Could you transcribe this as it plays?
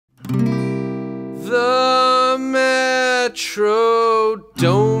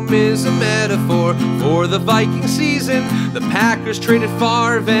Metrodome is a metaphor for the Viking season. The Packers traded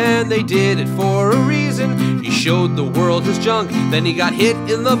Favre and they did it for a reason. He showed the world his junk, then he got hit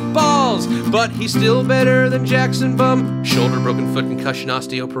in the balls. But he's still better than Jackson Bum. Shoulder, broken foot, concussion,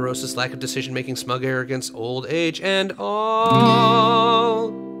 osteoporosis, lack of decision-making, smug arrogance, old age, and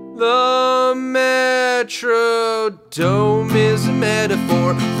all. The Metrodome is a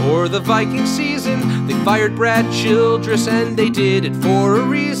metaphor for the Viking season. They fired Brad Childress and they did it for a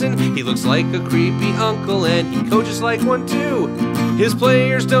reason. He looks like a creepy uncle and he coaches like one too. His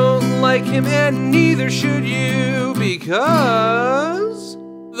players don't like him and neither should you, because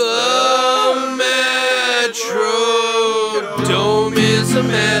the Metrodome is a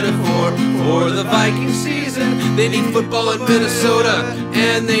metaphor for the Viking season. They need football in Minnesota,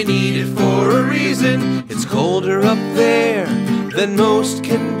 and they need it for a reason. It's colder up there than most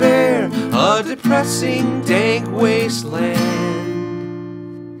can bear, a depressing, dank wasteland.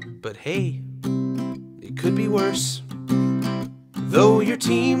 But hey, it could be worse. Though your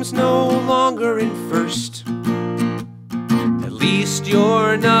team's no longer in first, at least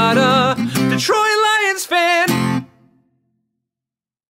you're not a